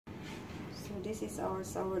this is our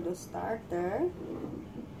sourdough starter.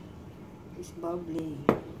 It's bubbling.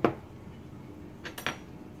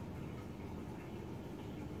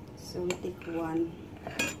 So we take 1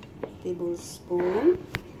 tablespoon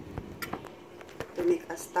to make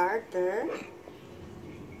a starter.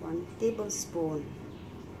 1 tablespoon.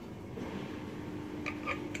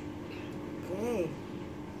 Okay.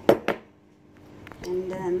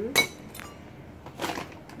 And then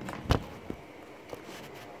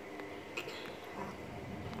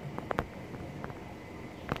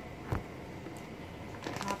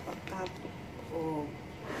half a cup of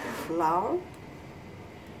flour,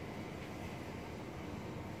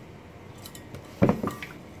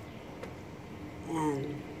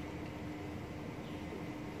 and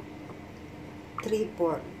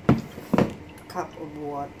 3/4 cup of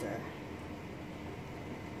water.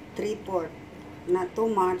 3/4, not too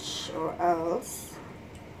much, or else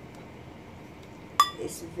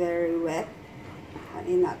it's very wet and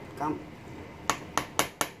it will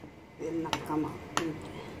not come out good.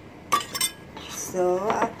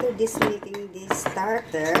 So after this, making this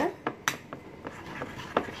starter,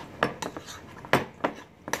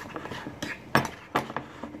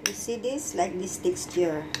 you see this, like this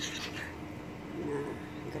texture na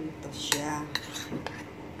ganito siya.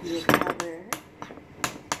 You cover.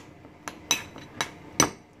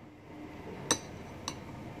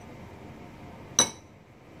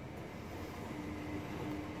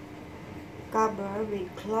 Cover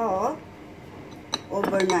with cloth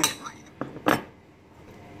overnight.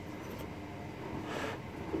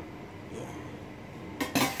 Yeah.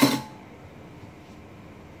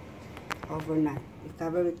 Overnight. We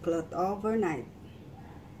cover with cloth overnight.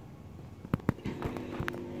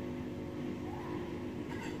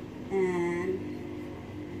 And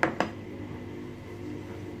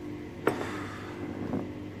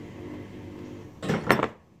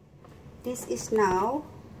this is now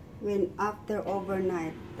when after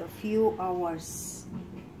overnight, a few hours,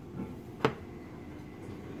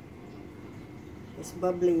 it's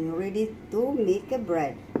bubbling, ready to make a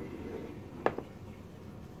bread.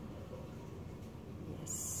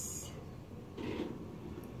 Yes.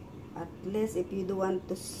 At least if you don't want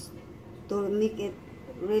to make it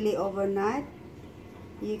really overnight,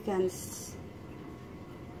 you can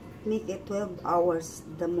make it 12 hours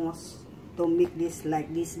the most to make this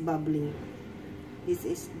like this bubbling. This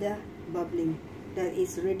is the bubbling that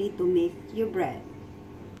is ready to make your bread.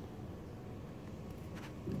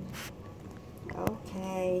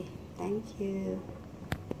 Okay, thank you.